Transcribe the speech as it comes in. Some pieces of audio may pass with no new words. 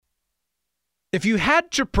If you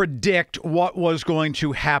had to predict what was going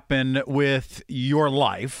to happen with your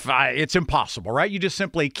life, it's impossible, right? You just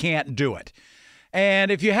simply can't do it.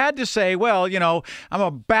 And if you had to say, well, I'm a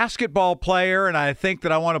basketball player and I think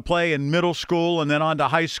that I want to play in middle school and then on to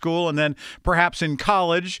high school and then perhaps in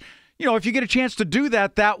college, if you get a chance to do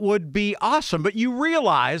that, that would be awesome. But you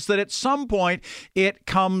realize that at some point it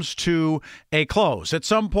comes to a close. At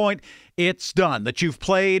some point it's done, that you've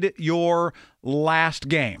played your last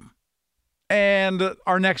game. And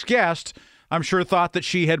our next guest, I'm sure, thought that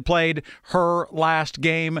she had played her last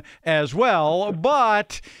game as well,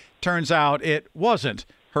 but turns out it wasn't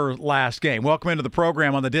her last game. Welcome into the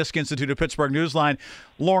program on the Disc Institute of Pittsburgh Newsline,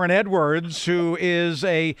 Laryn Edwards, who is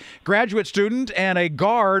a graduate student and a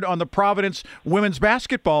guard on the Providence women's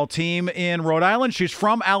basketball team in Rhode Island. She's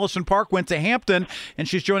from Allison Park, went to Hampton, and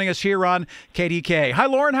she's joining us here on KDK. Hi,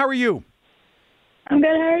 Laryn. How are you? I'm good.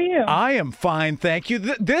 How are you? I am fine, thank you.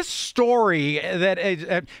 This story that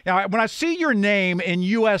when I see your name in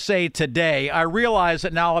USA Today, I realize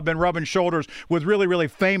that now I've been rubbing shoulders with really, really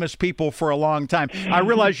famous people for a long time. I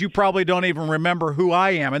realize you probably don't even remember who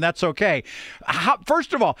I am, and that's okay.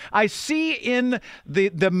 First of all, I see in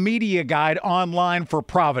the media guide online for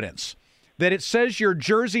Providence that it says your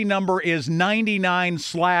jersey number is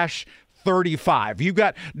 99/35. You've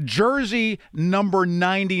got jersey number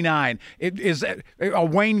 99. Is that a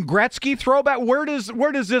Wayne Gretzky throwback? Where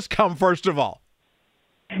does this come, first of all?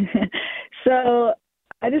 So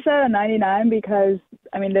I decided on 99 because,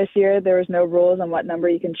 this year there was no rules on what number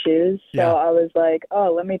you can choose. So I was like,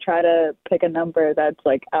 let me try to pick a number that's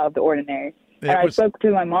like out of the ordinary. I spoke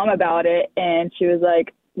to my mom about it, and she was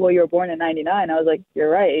like, well, you were born in 99. I was like, you're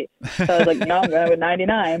right. So I was like, no, I'm going with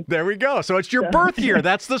 99. There we go. So it's your birth year.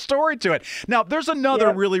 That's the story to it. Now, there's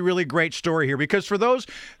another really, really great story here, because for those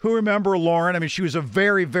who remember Laryn, she was a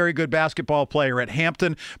very, very good basketball player at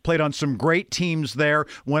Hampton, played on some great teams there,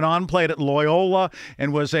 went on, played at Loyola,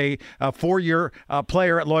 and was a 4-year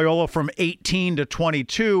player at Loyola from 18 to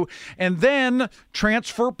 22. And then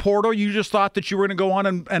transfer portal, you just thought that you were going to go on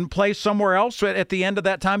and play somewhere else at the end of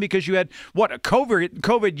that time because you had, a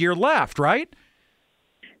COVID year left, right?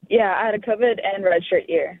 Yeah, I had a COVID and redshirt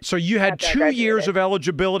year. So you had 2 years of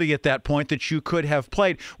eligibility at that point that you could have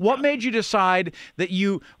played. What made you decide that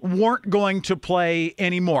you weren't going to play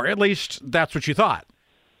anymore? At least that's what you thought.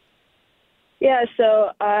 Yeah,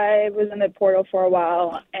 so I was in the portal for a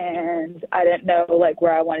while, and I didn't know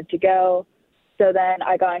where I wanted to go. So then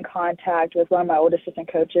I got in contact with one of my old assistant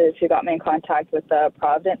coaches who got me in contact with the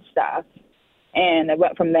Providence staff. And I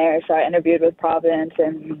went from there. So I interviewed with Providence,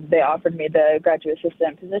 and they offered me the graduate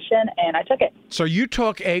assistant position, and I took it. So you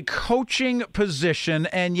took a coaching position,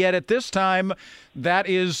 and yet at this time, that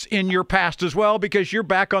is in your past as well, because you're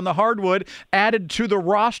back on the hardwood, added to the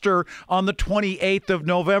roster on the 28th of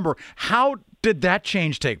November. How did that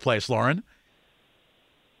change take place, Laryn?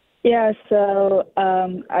 Yeah, so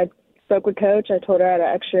I spoke with Coach. I told her I had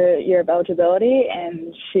an extra year of eligibility,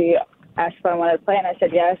 and she asked if I wanted to play, and I said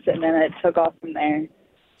yes, and then it took off from there.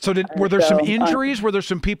 So were there some injuries? Were there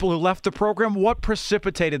some people who left the program? What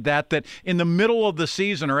precipitated that in the middle of the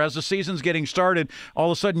season, or as the season's getting started,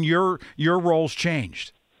 all of a sudden your roles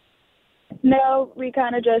changed? No, we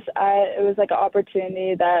kind of just, it was like an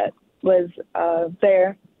opportunity that was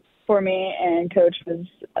there for me, and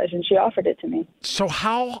she offered it to me. So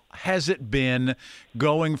how has it been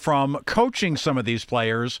going from coaching some of these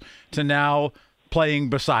players to now playing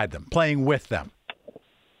beside them, playing with them?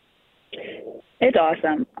 It's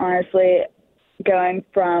awesome, honestly, going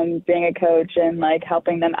from being a coach and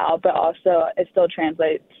helping them out, but also it still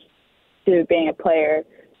translates to being a player,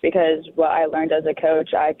 because what I learned as a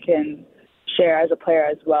coach, I can share as a player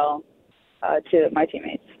as well to my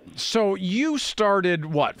teammates. So you started,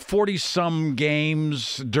 40-some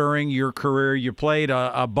games during your career. You played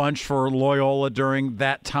a bunch for Loyola during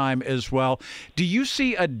that time as well. Do you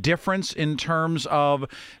see a difference in terms of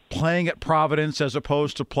playing at Providence as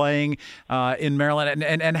opposed to playing in Maryland?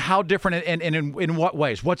 And how different, and in what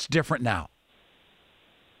ways? What's different now?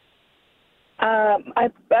 I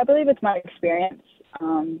believe it's my experience.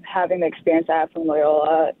 Having the experience I have from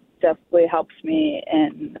Loyola definitely helps me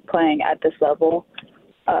in playing at this level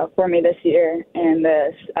for me this year, and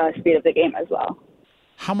the speed of the game as well.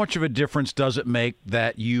 How much of a difference does it make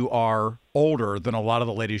that you are older than a lot of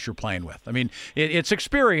the ladies you're playing with? It's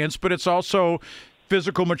experience, but it's also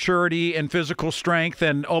physical maturity and physical strength.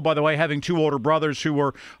 And, oh, by the way, having two older brothers who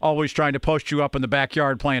were always trying to post you up in the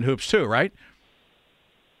backyard playing hoops too, right?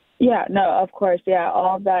 Yeah, no, of course. Yeah,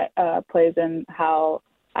 all of that plays in how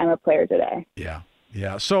I'm a player today. Yeah.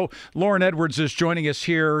 So Laryn Edwards is joining us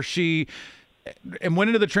here. She and went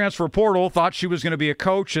into the transfer portal, thought she was going to be a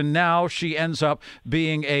coach, and now she ends up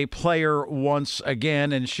being a player once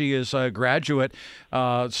again, and she is a graduate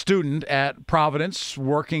student at Providence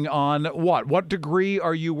working on what? What degree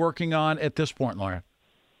are you working on at this point, Laura?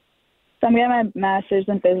 So I'm getting my master's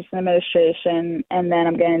in business administration, and then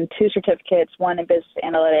I'm getting 2 certificates, one in business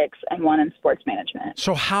analytics and one in sports management.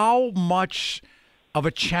 So how much of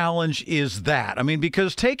a challenge is that? I mean,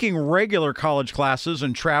 because taking regular college classes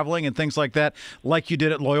and traveling and things like that, like you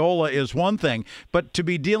did at Loyola, is one thing. But to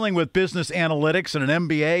be dealing with business analytics and an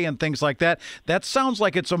MBA and things like that, that sounds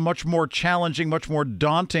like it's a much more challenging, much more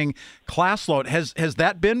daunting class load. Has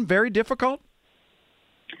that been very difficult?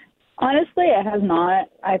 Honestly, it has not.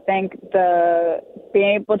 I think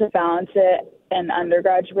being able to balance it in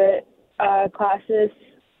undergraduate classes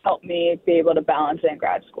helped me be able to balance it in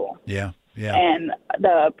grad school. Yeah. Yeah. And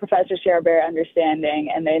the professors here are very understanding,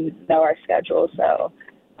 and they know our schedule, so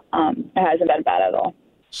it hasn't been bad at all.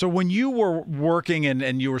 So when you were working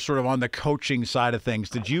and you were sort of on the coaching side of things,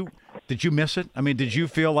 did you miss it? I mean, did you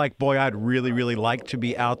feel like, boy, I'd really, really like to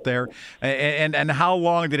be out there? And how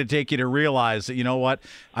long did it take you to realize that, you know what,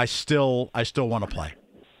 I still want to play?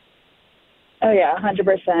 Oh, yeah,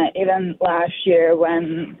 100%. Even last year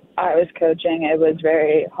when I was coaching, it was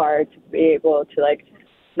very hard to be able to,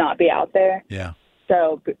 not be out there. Yeah.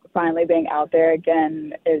 So finally being out there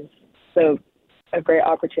again is a great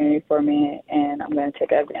opportunity for me, and I'm going to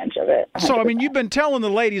take advantage of it. 100%. So, I mean, you've been telling the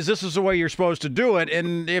ladies this is the way you're supposed to do it,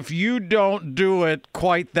 and if you don't do it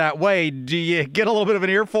quite that way, do you get a little bit of an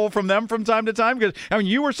earful from them from time to time? Because, I mean,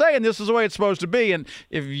 you were saying this is the way it's supposed to be, and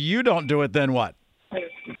if you don't do it, then what?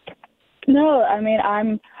 No, I mean,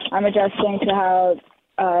 I'm adjusting to how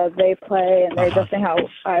they play, and they're adjusting how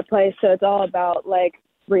I play, so it's all about,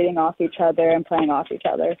 reading off each other and playing off each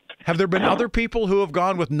other. Have there been other people who have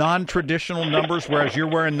gone with non-traditional numbers, whereas you're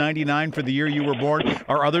wearing 99 for the year you were born?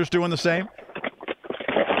 Are others doing the same?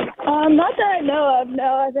 Not that I know of.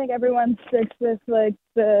 No, I think everyone sticks with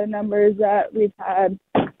the numbers that we've had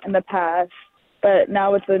in the past. But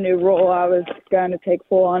now with the new rule, I was going to take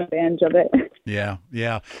full-on advantage of it. Yeah,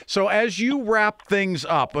 yeah. So as you wrap things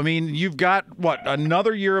up, I mean, you've got,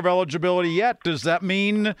 another year of eligibility yet? Does that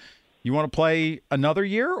mean you want to play another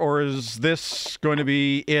year, or is this going to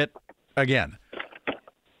be it again?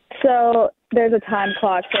 So there's a time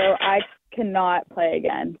clock, so I cannot play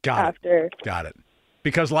again after. Got it.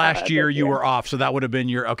 Because last year you were off, so that would have been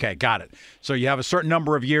your – okay, got it. So you have a certain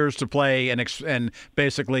number of years to play and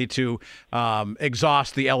basically to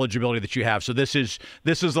exhaust the eligibility that you have. So this is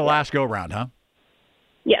the last go-round, huh?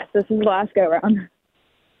 Yes, this is the last go-round.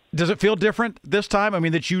 Does it feel different this time? I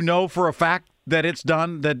mean, that you know for a fact that it's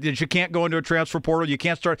done, that you can't go into a transfer portal, you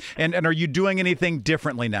can't start – and are you doing anything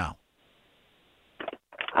differently now?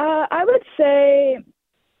 I would say –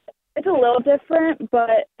 it's a little different,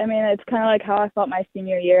 but, I mean, it's kind of like how I felt my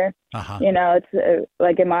senior year. Uh-huh. You know,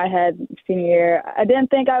 it's in my head, senior year, I didn't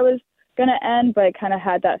think I was going to end, but I kind of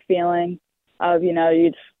had that feeling of, you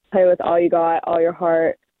just play with all you got, all your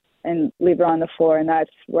heart, and leave it on the floor. And that's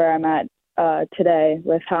where I'm at today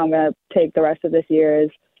with how I'm going to take the rest of this year is,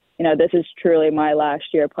 this is truly my last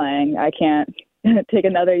year playing. I can't take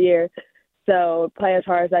another year. So play as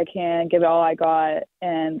hard as I can, give it all I got,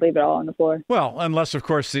 and leave it all on the floor. Well, unless, of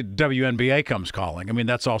course, the WNBA comes calling. I mean,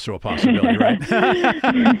 that's also a possibility, right?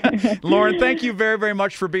 Layrn, thank you very, very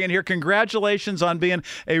much for being here. Congratulations on being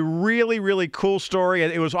a really, really cool story.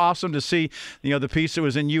 It was awesome to see, the piece that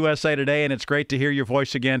was in USA Today, and it's great to hear your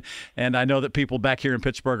voice again. And I know that people back here in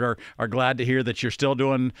Pittsburgh are glad to hear that you're still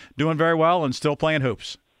doing very well and still playing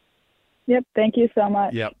hoops. Yep, thank you so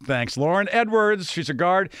much. Yep, thanks. Laryn Edwards, she's a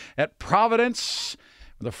guard at Providence.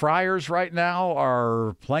 The Friars right now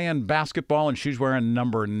are playing basketball, and she's wearing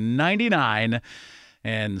number 99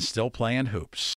 and still playing hoops.